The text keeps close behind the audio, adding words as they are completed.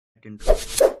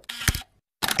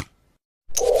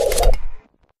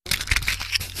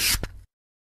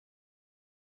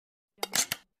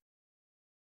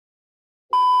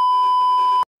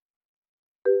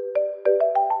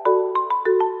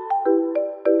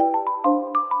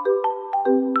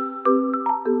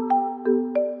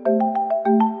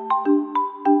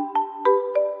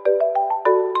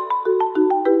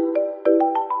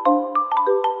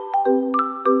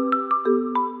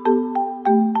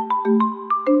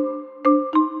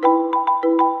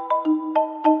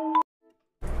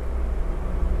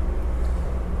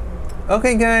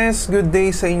Okay guys, good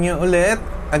day sa inyo ulit.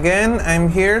 Again,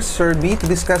 I'm here, Sir B, to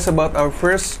discuss about our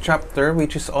first chapter,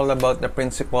 which is all about the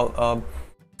principle of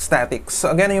statics.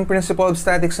 So again, yung principle of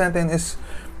statics natin is,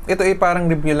 ito ay parang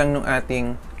review lang ng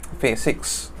ating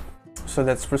physics. So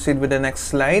let's proceed with the next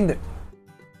slide.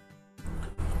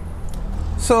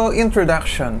 So,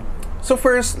 introduction. So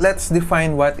first, let's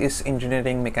define what is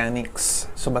engineering mechanics.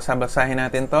 So basa-basahin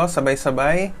natin to,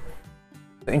 sabay-sabay.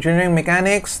 So, engineering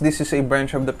mechanics, this is a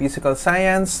branch of the physical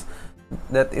science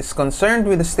that is concerned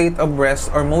with the state of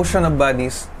rest or motion of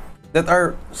bodies that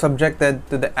are subjected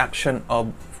to the action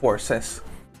of forces.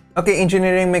 Okay,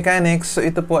 engineering mechanics, so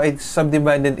ito po ay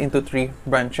subdivided into 3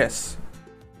 branches.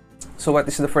 So what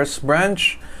is the first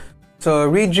branch? So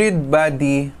rigid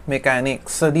body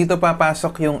mechanics. So dito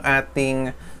papasok yung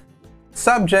ating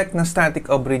subject na static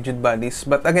of rigid bodies.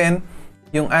 But again,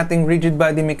 yung ating rigid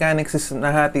body mechanics is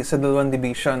nahati sa dalawang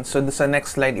division. So, sa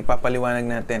next slide, ipapaliwanag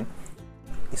natin.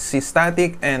 Si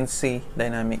static and si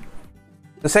dynamic.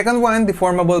 The second one,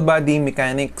 deformable body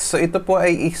mechanics. So, ito po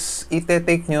ay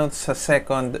ite-take nyo sa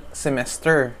second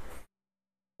semester.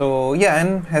 So,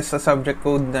 yan has a subject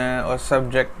code na o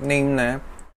subject name na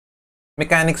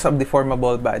mechanics of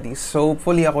deformable bodies. So,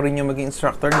 hopefully ako rin yung maging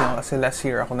instructor nyo kasi last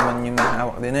year ako naman yung may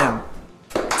hawak din na yun.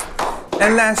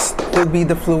 And last will be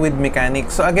the fluid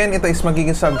mechanics. So again, ito is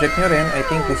magiging subject nyo rin. I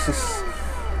think this is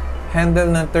handle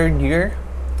na 3rd year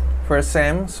first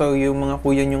sem. So yung mga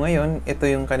kuya nyo ngayon, ito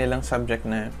yung kanilang subject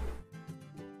na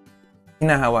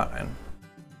hinahawakan.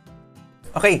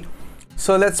 Okay,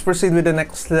 so let's proceed with the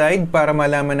next slide para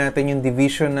malaman natin yung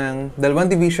division ng, dalawang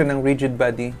division ng rigid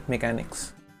body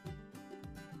mechanics.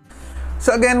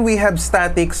 So again, we have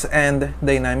statics and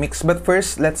dynamics. But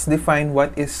first, let's define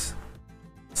what is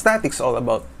statics all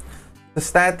about. The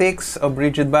statics of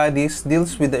rigid bodies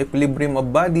deals with the equilibrium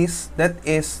of bodies, that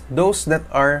is, those that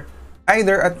are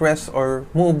either at rest or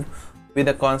move with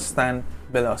a constant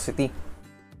velocity.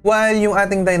 While yung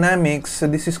ating dynamics, so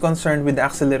this is concerned with the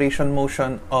acceleration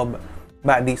motion of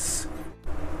bodies.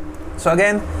 So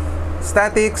again,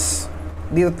 statics,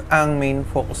 dito ang main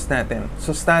focus natin.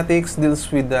 So statics deals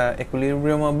with the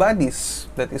equilibrium of bodies,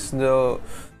 that is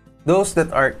those that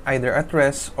are either at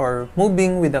rest or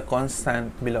moving with a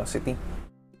constant velocity.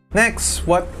 Next,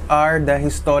 what are the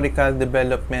historical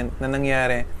development na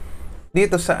nangyari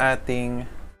dito sa ating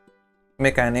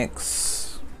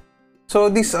mechanics? So,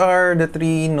 these are the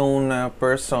 3 known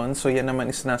persons. So, yan naman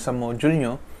is nasa module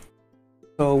nyo.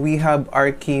 So, we have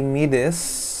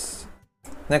Archimedes.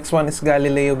 Next one is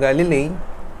Galileo Galilei.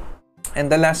 And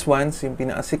the last one, yung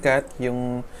pinakasikat,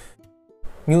 yung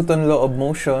Newton Law of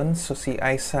Motion, so si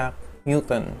Isaac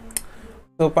Newton.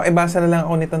 So, pakibasa na lang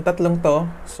ako nitong tatlong to.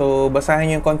 So, basahin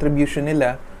niyo yung contribution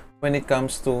nila when it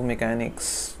comes to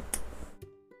mechanics.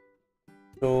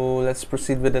 So, let's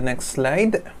proceed with the next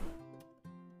slide.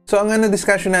 So, ang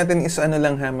discussion natin is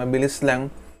lang ha, mabilis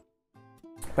lang.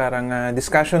 Parang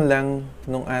discussion lang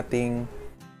nung ating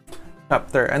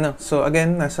chapter. So,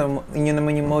 again, nasa inyo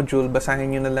naman yung module,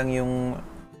 basahin niyo na lang yung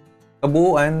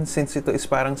kabuuan since ito is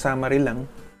parang summary lang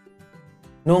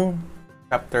nung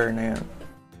chapter na yan.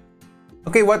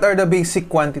 Okay, what are the basic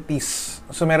quantities?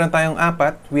 So, meron tayong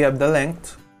 4. We have the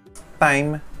length,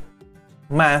 time,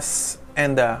 mass,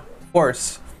 and the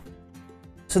force.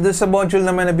 So, doon sa module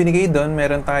naman na binigay doon,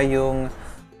 meron tayong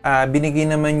binigay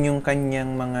naman yung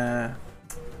kanyang mga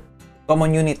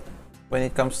common unit when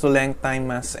it comes to length, time,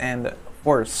 mass, and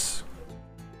force.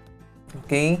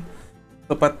 Okay?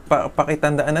 So,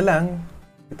 pakitandaan na lang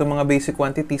itong mga basic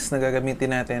quantities na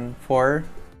gagamitin natin for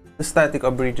the static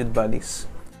of rigid bodies.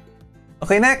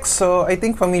 Okay, next. So, I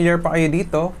think familiar pa kayo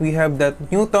dito. We have that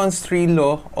Newton's 3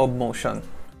 law of motion.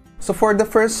 So, for the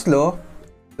first law,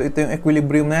 so ito yung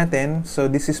equilibrium natin. So,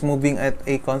 this is moving at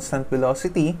a constant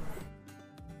velocity.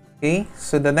 Okay,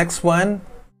 so the next one,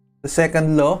 the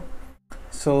second law.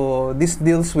 So, this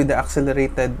deals with the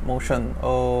accelerated motion.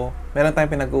 O, meron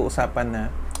tayong pinag-uusapan na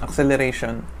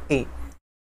acceleration A.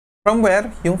 From where,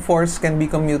 yung force can be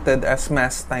commuted as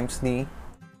mass times the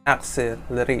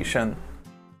acceleration.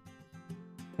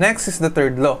 Next is the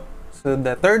third law. So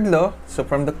the third law, so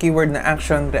from the keyword na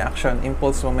action, reaction,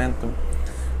 impulse, momentum.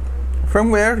 From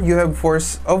where you have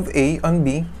force of A on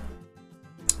B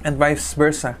and vice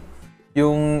versa.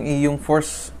 Yung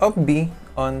force of B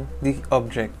on the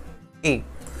object A.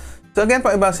 So again,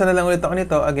 pakibasa na lang ulit ako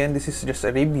nito. Again, this is just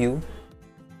a review.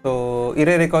 So,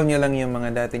 i-recall nyo lang yung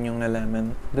mga dati nyong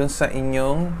nalaman dun sa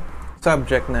inyong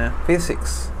subject na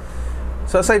physics.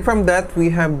 So aside from that, we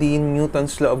have the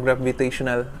Newton's law of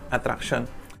gravitational attraction.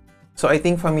 So I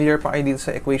think familiar pa kayo dito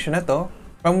sa equation na to,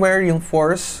 from where yung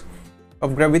force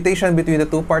of gravitation between the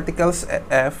two particles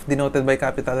F, denoted by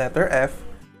capital letter F,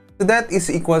 so that is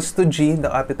equals to G, the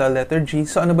capital letter G.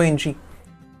 So ano ba yung G?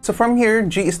 So from here,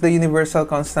 G is the universal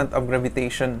constant of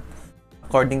gravitation.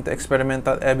 According to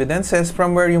experimental evidences,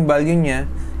 from where yung value niya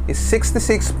is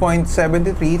 66.73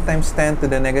 times 10 to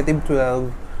the negative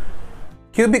 12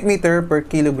 cubic meter per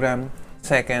kilogram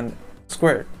second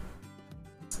squared.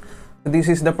 So this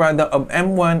is the product of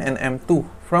M1 and M2.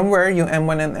 From where yung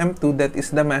M1 and M2, that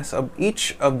is the mass of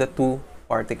each of the two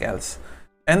particles.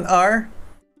 And R,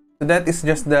 so that is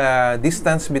just the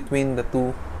distance between the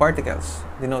two particles,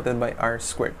 denoted by R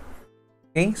squared.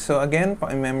 Okay, so again,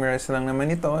 paki-memorize lang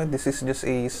naman ito. This is just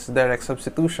a direct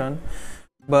substitution.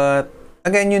 But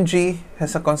again, yung G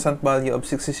has a constant value of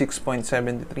 66.73.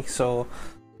 So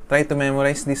try to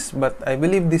memorize this, but I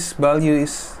believe this value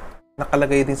is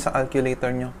nakalagay din sa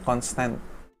calculator nyo, constant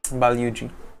value G.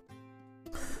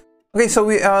 Okay, so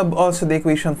we have also the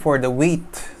equation for the weight.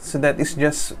 So that is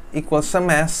just equals sa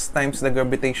mass times the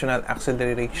gravitational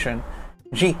acceleration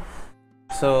G.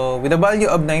 So with a value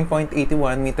of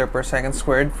 9.81 meter per second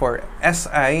squared for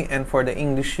SI, and for the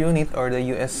English unit or the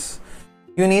US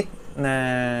unit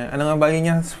na ano nga value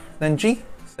niya ng G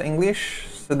sa English?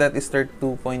 So that is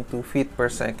 32.2 feet per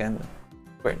second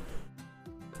squared.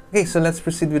 Okay, so let's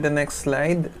proceed with the next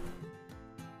slide.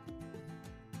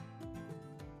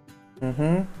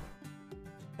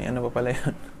 May ano pa pala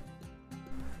yun?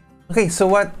 Okay, so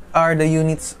what are the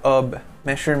units of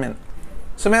measurement?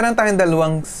 So meron tayong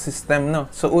dalawang system, no?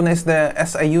 So una is the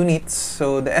SI units.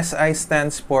 So the SI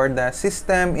stands for the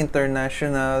System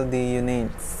International de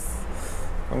Units.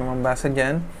 Kung mabasa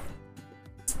dyan.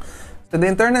 So the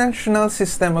International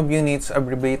System of Units,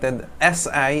 abbreviated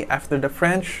SI after the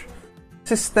French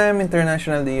System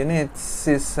International de Units,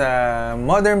 is a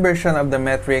modern version of the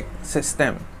metric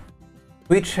system,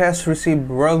 which has received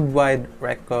worldwide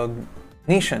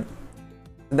recognition.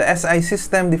 The SI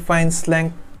system defines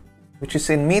length, which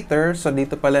is in meter. So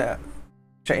dito pala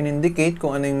siya in-indicate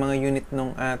kung ano yung mga unit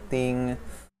nung ating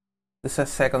sa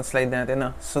second slide natin,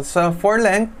 no? So for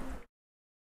length,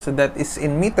 so that is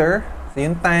in meter. So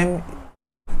yung time,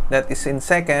 that is in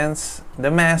seconds.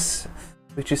 The mass,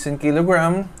 which is in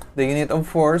kilogram. The unit of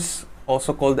force,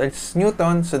 also called as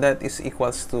Newton, so that is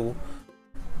equals to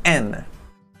N.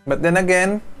 But then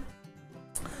again,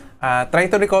 try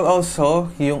to recall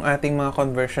also yung ating mga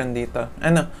conversion dito.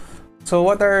 Ano? So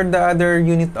what are the other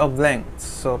unit of length?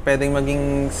 So pwedeng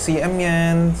maging cm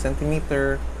yan,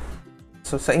 centimeter.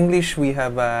 So sa English, we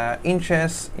have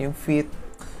inches, yung feet.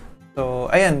 So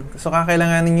ayan, so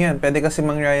kakailanganin nyo yan. Pwede kasi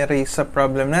mangyayari sa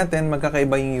problem natin,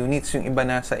 magkakaiba yung units. Yung iba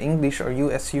na sa English or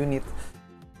US unit.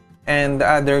 And the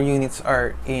other units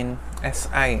are in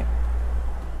SI.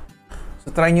 So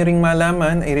try nyo ring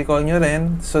malaman, i-recall nyo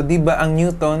rin. So di ba ang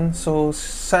Newton, so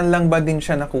saan lang ba din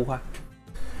siya nakuha?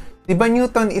 Diba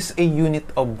Newton is a unit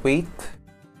of weight?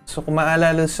 So kung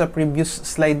maalala sa previous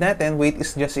slide natin, weight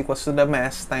is just equals to the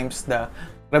mass times the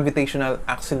gravitational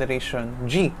acceleration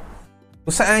G.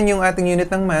 Kung saan yung ating unit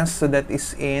ng mass, so that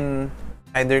is in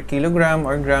either kilogram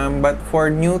or gram. But for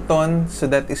Newton, so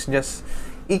that is just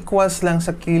equals lang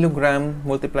sa kilogram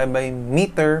multiplied by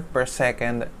meter per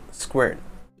second squared.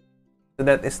 So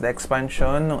that is the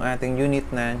expansion ng ating unit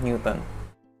na Newton.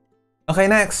 Okay,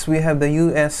 next, we have the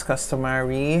US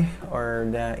customary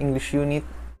or the English unit.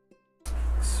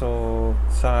 So,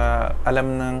 sa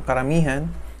alam ng karamihan.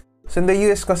 So, in the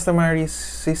US customary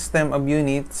system of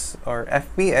units or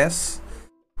FPS,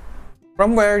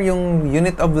 from where yung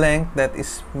unit of length that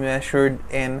is measured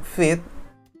in feet,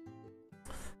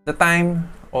 the time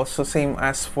also same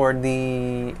as for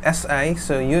the SI,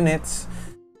 so units.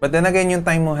 But then again, yung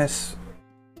time mo has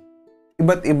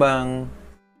iba't ibang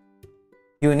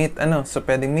unit, ano, so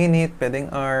pwedeng minute,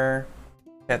 pwedeng hour,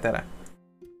 etc.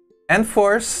 And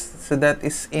force, so that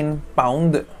is in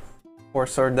pound,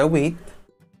 force or the weight,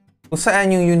 kung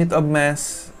saan yung unit of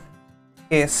mass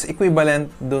is equivalent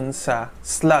dun sa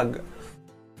slug.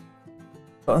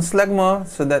 So ang slug mo,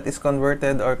 so that is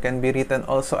converted or can be written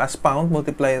also as pound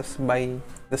multiplied by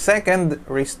the second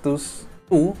raised to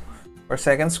 2 or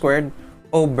second squared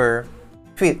over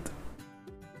feet.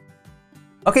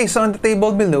 Okay, so on the table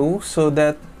below, so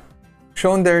that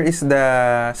shown there is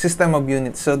the system of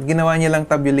units. So ginawa niya lang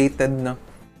tabulated, no?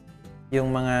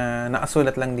 Yung mga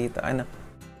nakasulat lang dito, ano.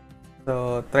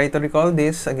 So try to recall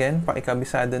this again,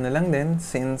 pakikabisado na lang din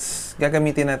since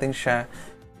gagamitin natin siya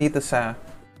dito sa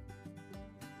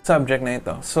subject na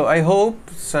ito. So I hope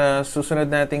sa susunod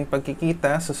nating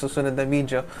pagkikita, sa susunod na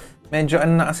video, medyo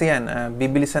ano na kasi yan,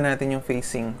 bibilisan natin yung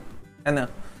facing. Ano,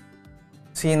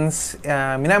 since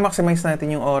minamaximize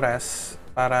natin yung oras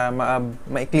para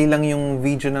maikli lang yung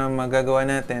video na magagawa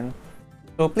natin.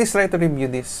 So please try to review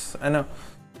this. Ano,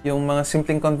 yung mga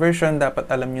simpleng conversion, dapat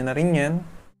alam nyo na rin yan,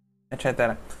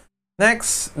 etc.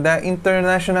 Next, the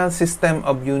international system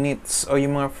of units o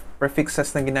yung mga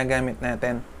prefixes na ginagamit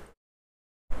natin.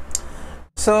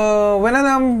 So, when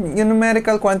a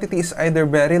numerical quantity is either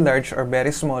very large or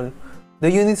very small, the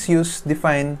units used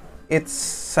define its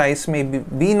size may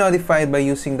be notified by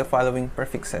using the following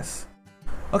prefixes.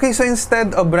 Okay, so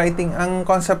instead of writing, ang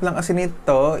concept lang kasi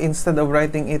nito, instead of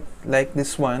writing it like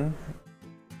this one,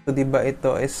 so diba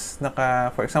ito is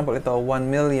for example, ito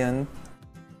 1 million.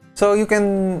 So you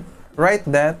can write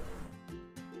that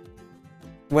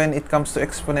when it comes to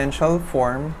exponential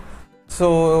form.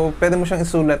 So, pwede mo siyang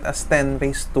isulat as 10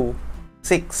 raised to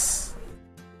 6.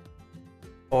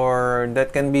 Or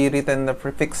that can be written the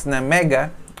prefix na mega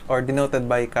or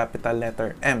denoted by capital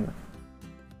letter M.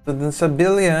 So, dun sa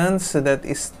billions, so that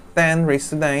is 10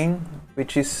 raised to 9,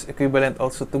 which is equivalent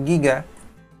also to giga,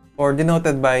 or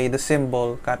denoted by the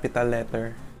symbol capital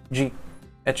letter G,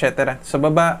 etc. Sa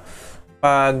baba,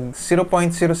 pag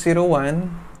 0.001,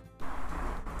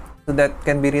 so that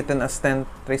can be written as 10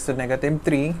 raised to negative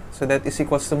 3. So that is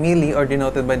equals to milli or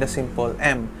denoted by the symbol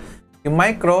M. Yung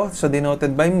micro, so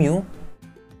denoted by mu.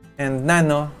 And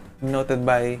nano, denoted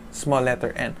by small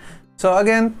letter n. So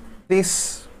again,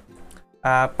 please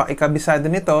pakikabisado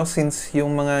nito since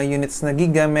yung mga units na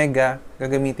giga, mega,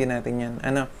 gagamitin natin yan.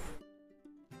 Ano?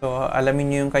 So alamin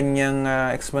nyo yung kanyang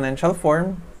exponential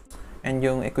form and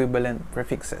yung equivalent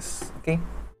prefixes. Okay?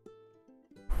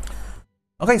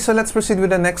 Okay, so let's proceed with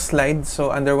the next slide.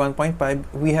 So under 1.5,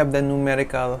 we have the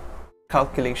numerical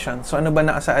calculation. So ano ba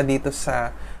nakasaad dito sa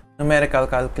numerical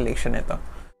calculation ito?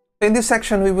 So in this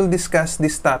section, we will discuss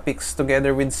these topics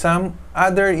together with some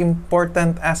other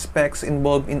important aspects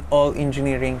involved in all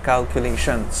engineering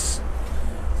calculations.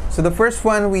 So the first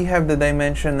one, we have the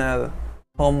dimensional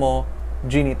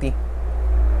homogeneity.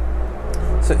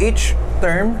 So each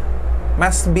term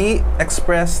must be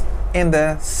expressed in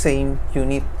the same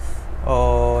unit.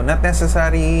 Not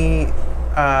necessary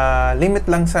limit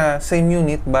lang sa same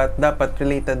unit, but dapat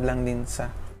related lang din sa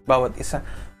bawat isa.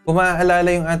 Kung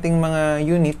maaalala yung ating mga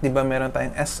unit, di ba meron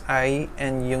tayong SI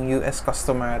and yung US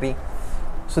customary.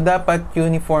 So dapat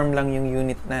uniform lang yung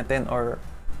unit natin or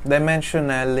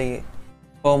dimensionally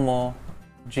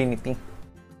homogeneity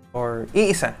or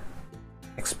iisa,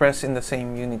 expressed in the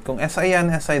same unit. Kung SI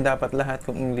yan, SI dapat lahat.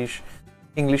 Kung English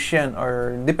yan,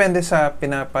 or depende sa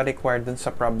pinapa-require dun sa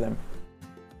problem.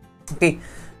 Okay,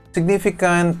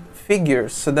 significant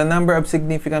figures. So the number of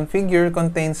significant figure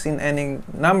contains in any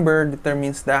number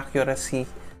determines the accuracy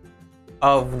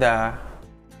of the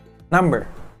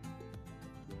number.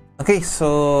 Okay,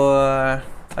 so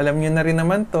alam nyo na rin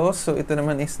naman to. So ito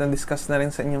naman is na-discuss na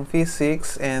rin sa inyong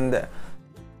physics and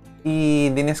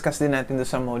i-discuss din natin do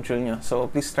sa module nyo. So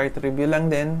please try to review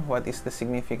lang din what is the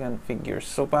significant figures.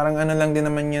 So parang ano lang din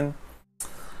naman yan,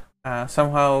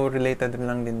 somehow related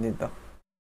lang din dito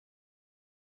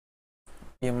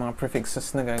yung mga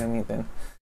prefixes na gagamitin.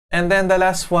 And then the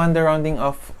last one, the rounding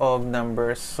off of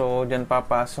numbers. So dyan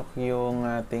papasok yung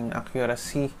ating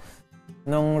accuracy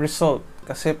ng result.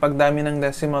 Kasi pag dami ng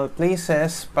decimal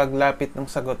places, paglapit ng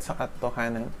sagot sa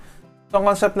katotohanan. So ang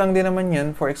concept lang din naman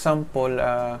yan. For example,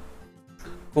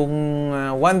 kung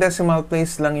 1 decimal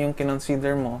place lang yung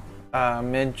kinonsider mo,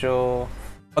 medyo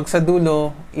pag sa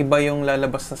dulo, iba yung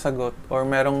lalabas na sagot or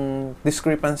merong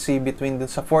discrepancy between dun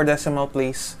sa 4 decimal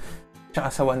place tsaka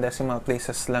sa 1 decimal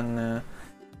places lang na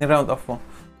ni-round off mo.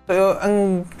 So,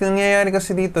 ang nangyayari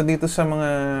kasi dito sa mga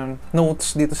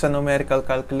notes, dito sa numerical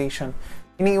calculation,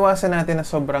 iniiwasan natin na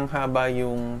sobrang haba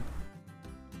yung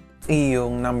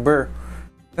number.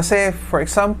 Kasi, for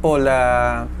example,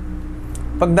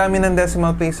 pag dami ng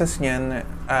decimal places niyan,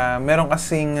 meron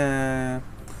kasing,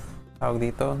 tawag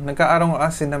dito, nagkaaroon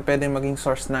kasi ng pwedeng maging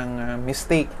source ng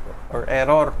mistake or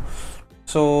error.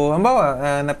 So,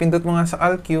 halimbawa, napindot mo nga sa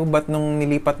AlQ, but nung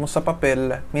nilipat mo sa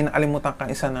papel, may nakalimutan kang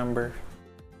isa number.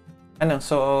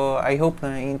 So, I hope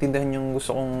na iintindihan yung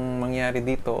gusto kong mangyari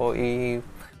dito o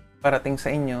parating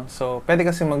sa inyo. So, pwede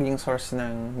kasi maging source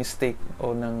ng mistake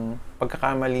o ng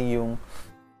pagkakamali yung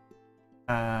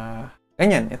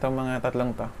Ganyan, itong mga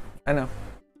tatlong to. Ano?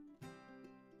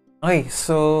 Okay,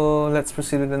 so let's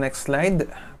proceed with the next slide.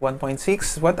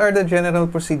 1.6. What are the general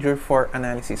procedure for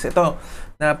analysis? Ito,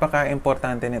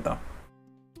 napaka-importante nito.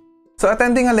 So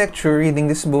attending a lecture, reading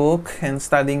this book, and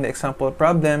studying the example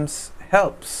problems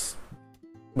helps.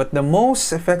 But the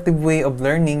most effective way of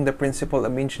learning the principle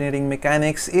of engineering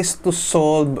mechanics is to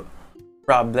solve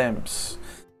problems.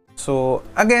 So,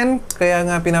 again, kaya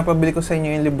nga pinapabili ko sa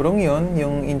inyo yung librong yon,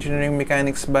 yung Engineering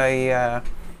Mechanics by,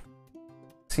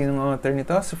 sinong author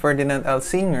nito? Si Ferdinand L.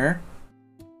 Singer.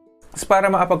 Is para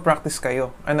makapag-practice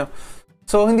kayo. Ano?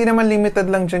 So, hindi naman limited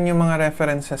lang dyan yung mga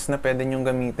references na pwede nyong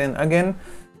gamitin. Again,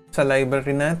 sa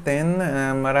library natin,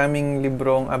 maraming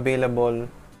librong available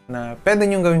na pwede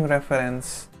nyong gawing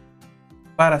reference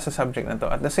para sa subject na to.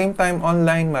 At the same time,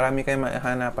 online, marami kayong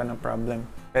mahanapan ng problem.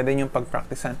 Pwede nyong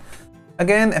pag-practicean.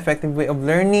 Again, effective way of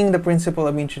learning the principle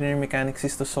of engineering mechanics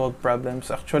is to solve problems.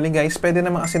 Actually, guys, pwede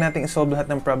naman kasi natin isolve lahat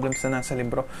ng problems na nasa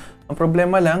libro. Ang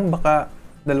problema lang, baka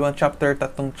 2 chapter,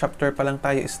 3 chapter pa lang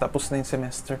tayo is tapos na yung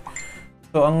semester.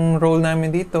 So, ang role namin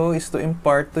dito is to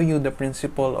impart to you the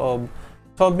principle of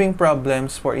solving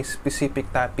problems for a specific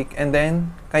topic, and then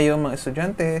kayo mga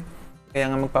estudyante, kaya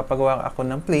nga magpapagawa ako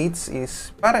ng plates is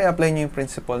para i-apply nyo yung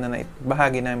principle na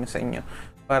bahagi namin sa inyo,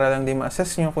 para lang din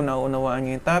ma-assess nyo kung nauunawaan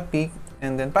nyo yung topic,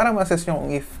 and then para ma-assess nyo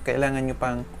kung if kailangan nyo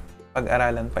pang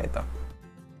pag-aralan pa ito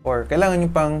or kailangan nyo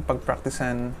pang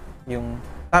pag-practicean yung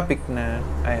topic na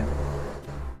ayan.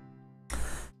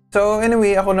 So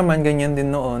anyway, ako naman ganyan din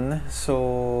noon.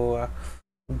 So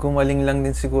gumaling lang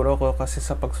din siguro ako kasi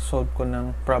sa pagsosolve ko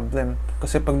ng problem.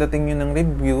 Kasi pagdating nyo ng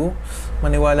review,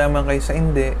 maniwala man kayo sa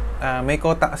hindi, may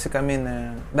quota kasi kami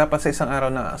na dapat sa isang araw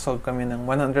na-solve kami ng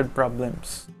 100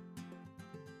 problems.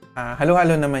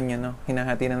 Halo-halo naman yun, no?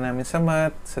 Hinahati na namin sa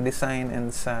math, sa design,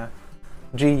 and sa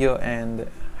geo and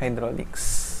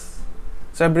hydraulics.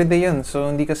 So everyday yun. So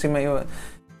hindi kasi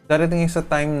darating sa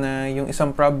time na yung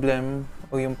isang problem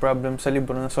o yung problem sa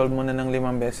libro na solve mo na ng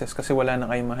 5 beses kasi wala na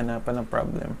kayong mahanapan ng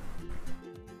problem.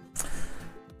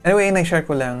 Anyway, na-share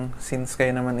ko lang since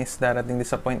kayo naman is darating din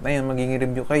sa point na yun, magiging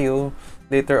review kayo,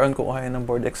 later on kukuha kayo ng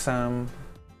board exam,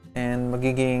 and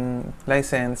magiging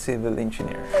licensed civil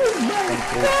engineer. Thank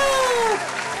you.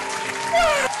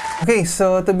 Okay,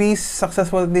 so to be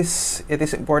successful at this, it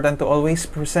is important to always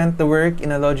present the work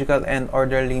in a logical and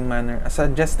orderly manner as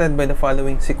suggested by the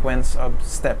following sequence of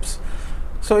steps.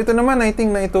 So ito naman, I think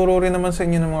na ituro rin naman sa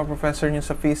inyo ng mga professor nyo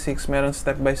sa physics. Meron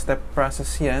step-by-step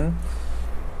process yan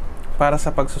para sa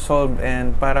pagsosolve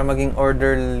and para maging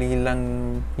orderly lang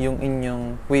yung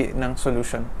inyong way ng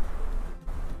solution.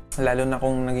 Lalo na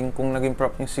kung naging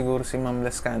prof nyo siguro si Ma'am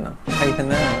Lescano. Ayan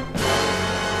na.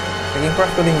 Naging prof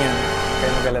ko din yan.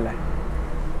 Kaya mag-alala.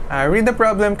 Read the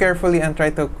problem carefully and try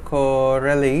to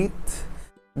correlate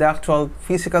the actual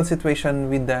physical situation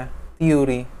with the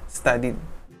theory studied.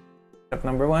 Step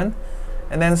number 1.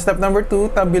 And then step number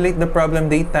 2, tabulate the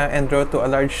problem data and draw to a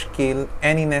large scale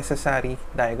any necessary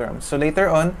diagrams. So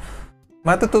later on,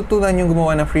 matututunan yung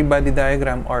gumawa ng free body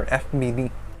diagram or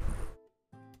FBD.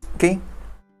 Okay?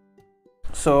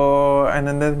 So, and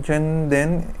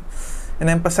then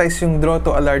in-emphasize yung draw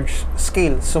to a large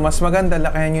scale. So, mas maganda,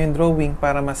 lakayan nyo yung drawing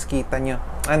para mas kita nyo.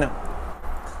 Ano?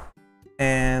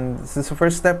 And this is the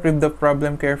first step, read the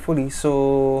problem carefully.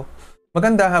 So,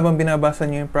 maganda habang binabasa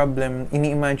nyo yung problem,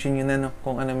 ini-imagine nyo na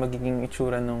kung ano magiging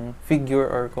itsura ng figure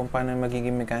or kung paano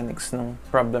magiging mechanics ng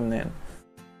problem na yan.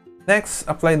 Next,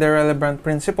 apply the relevant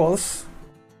principles,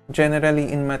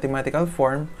 generally in mathematical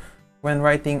form, when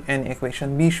writing any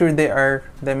equation. Be sure they are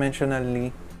dimensionally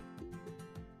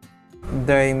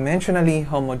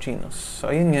homogeneous. So,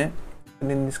 ayun nga,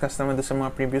 din-discuss naman doon sa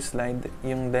mga previous slide,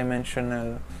 yung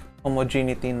dimensional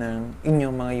homogeneity ng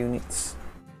inyong mga units.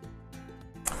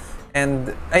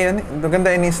 And, ayun, maganda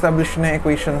in-establish na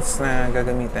equations na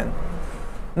gagamitin.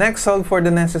 Next, solve for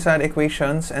the necessary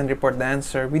equations and report the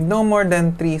answer with no more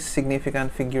than 3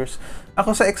 significant figures.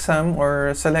 Ako sa exam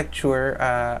or sa lecture,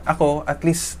 ako at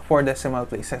least 4 decimal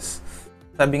places.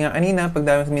 Sabi nga kanina, pag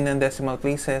dami ng decimal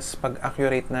places,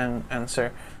 pag-accurate ng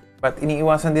answer. But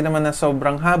iniiwasan din naman na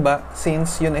sobrang haba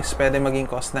since yun is pwede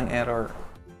maging cause ng error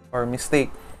or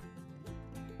mistake.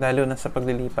 Lalo na sa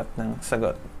paglilipat ng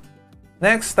sagot.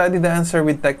 Next, study the answer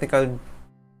with technical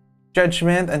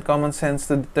judgment and common sense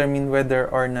to determine whether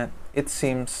or not it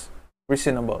seems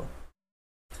reasonable.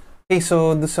 Okay,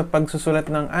 so doon sa pagsusulat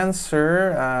ng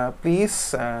answer,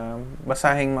 please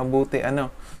basahing mabuti.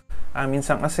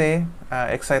 Minsan kasi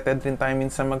excited rin tayo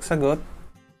minsan magsagot.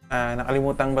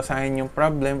 Nakalimutang basahin yung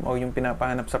problem o yung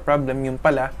pinapahanap sa problem, yung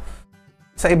pala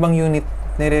sa ibang unit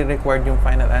nire-required yung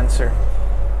final answer.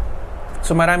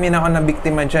 So marami na ako na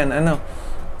biktima dyan.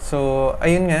 So,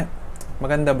 ayun nga,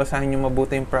 maganda basahin nyo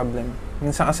mabuti yung problem.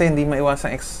 Minsan kasi hindi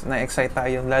maiwasang na-excite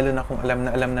tayo, lalo na kung alam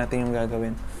na alam natin yung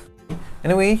gagawin.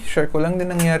 Anyway, share ko lang din,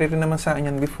 nangyari rin naman sa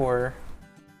akin yan before.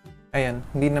 Ayan,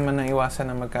 hindi naman naiwasan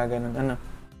na magkaganon. Ano?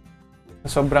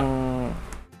 Sobrang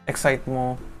excite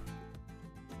mo,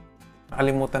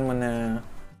 nakalimutan mo na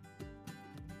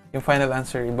yung final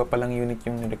answer, iba palang unit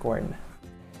yung required.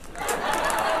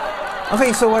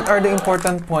 Okay, so what are the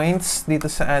important points dito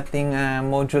sa ating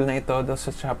module na ito,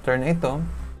 sa chapter na ito?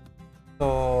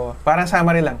 So, parang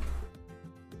summary lang.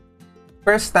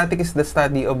 First, static is the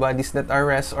study of bodies that are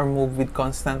rest or move with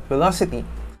constant velocity.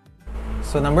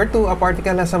 So, number 2, a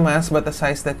particle has a mass but a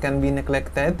size that can be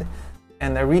neglected,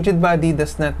 and a rigid body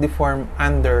does not deform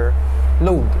under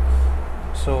load.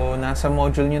 So, nasa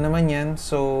module nyo naman yan.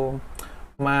 So,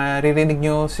 maririnig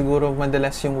nyo siguro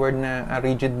madalas yung word na a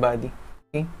rigid body.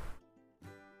 Okay?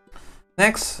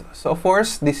 Next, so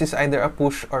force, this is either a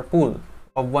push or pull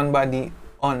of one body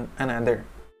on another.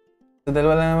 So,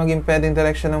 dalawa lang maging pwedeng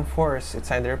direction ng force. It's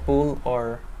either pull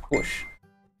or push.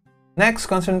 Next,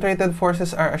 concentrated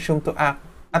forces are assumed to act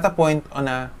at a point on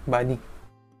a body.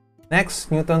 Next,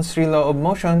 Newton's 3 law of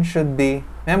motion should be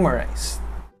memorized.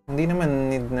 Hindi naman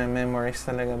need na memorize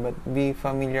talaga, but be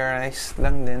familiarized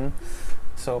lang din.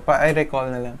 So, I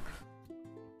recall na lang.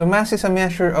 So, mass is a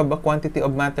measure of a quantity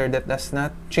of matter that does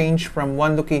not change from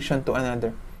one location to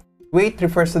another. Weight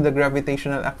refers to the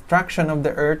gravitational attraction of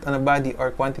the Earth on a body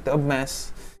or quantity of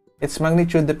mass. Its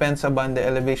magnitude depends upon the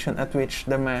elevation at which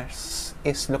the mass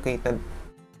is located.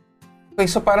 Okay,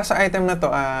 so para sa item na to,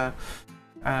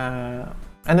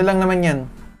 ano lang naman yan.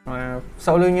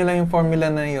 Sa ulo nyo lang yung formula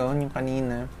na yon, yung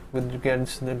kanina, with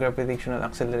regards to the gravitational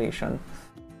acceleration.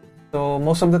 So,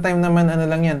 most of the time naman, ano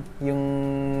lang yan, yung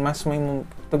mass mo,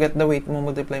 to get the weight mo,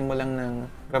 multiply mo lang ng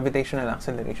gravitational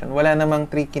acceleration. Wala namang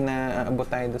tricky na aabot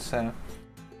tayo sa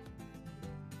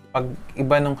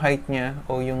pag-iba ng height niya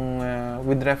o yung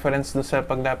with reference do sa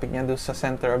paglapit niya do sa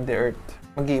center of the Earth.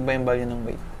 Mag-iiba yung value ng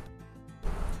weight.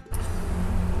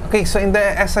 Okay, so in the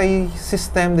SI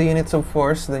system, the units of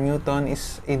force, the Newton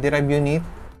is a derived unit.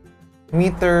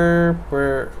 Meter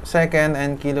per second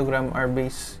and kilogram are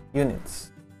base units.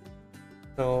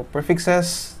 So,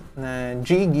 prefixes na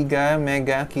G, giga,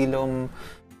 mega, kilo,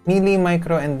 milli,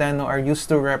 micro, and nano are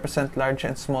used to represent large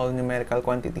and small numerical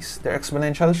quantities. Their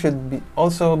exponential should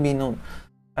also be known,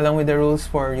 along with the rules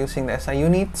for using the SI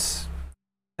units.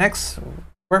 Next,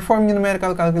 perform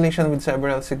numerical calculation with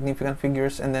several significant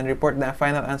figures and then report the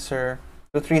final answer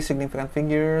to 3 significant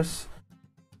figures.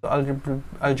 So,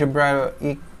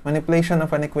 algebraic manipulation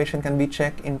of an equation can be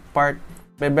checked in part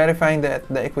by verifying that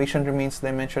the equation remains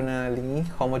dimensionally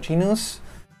homogeneous,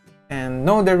 and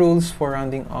know the rules for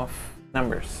rounding off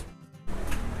numbers.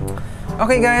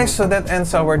 Okay guys, so that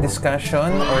ends our discussion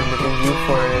or the review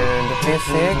for the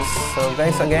physics. So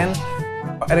guys, again,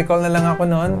 recall na lang ako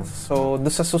nun. So, doon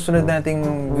sa susunod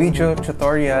nating video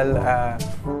tutorial,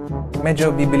 medyo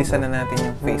bibilisan na natin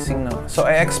yung phasing, no? So,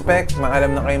 I expect,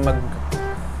 maalam na kayo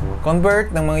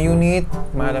mag-convert ng mga unit,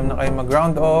 maalam na kayo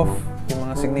mag-round off, yung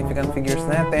mga significant figures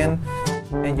natin,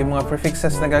 and yung mga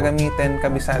prefixes na gagamitin,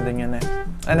 kabisado nyo na.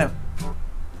 Ano?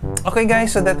 Okay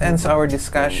guys, so that ends our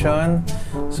discussion.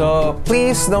 So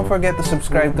please don't forget to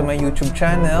subscribe to my YouTube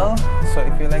channel. So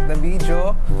if you like the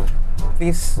video,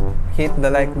 please hit the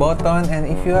like button, and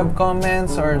if you have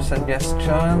comments or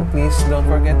suggestion, please don't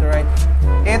forget to write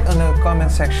it on the comment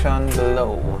section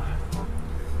below.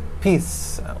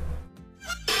 Peace out.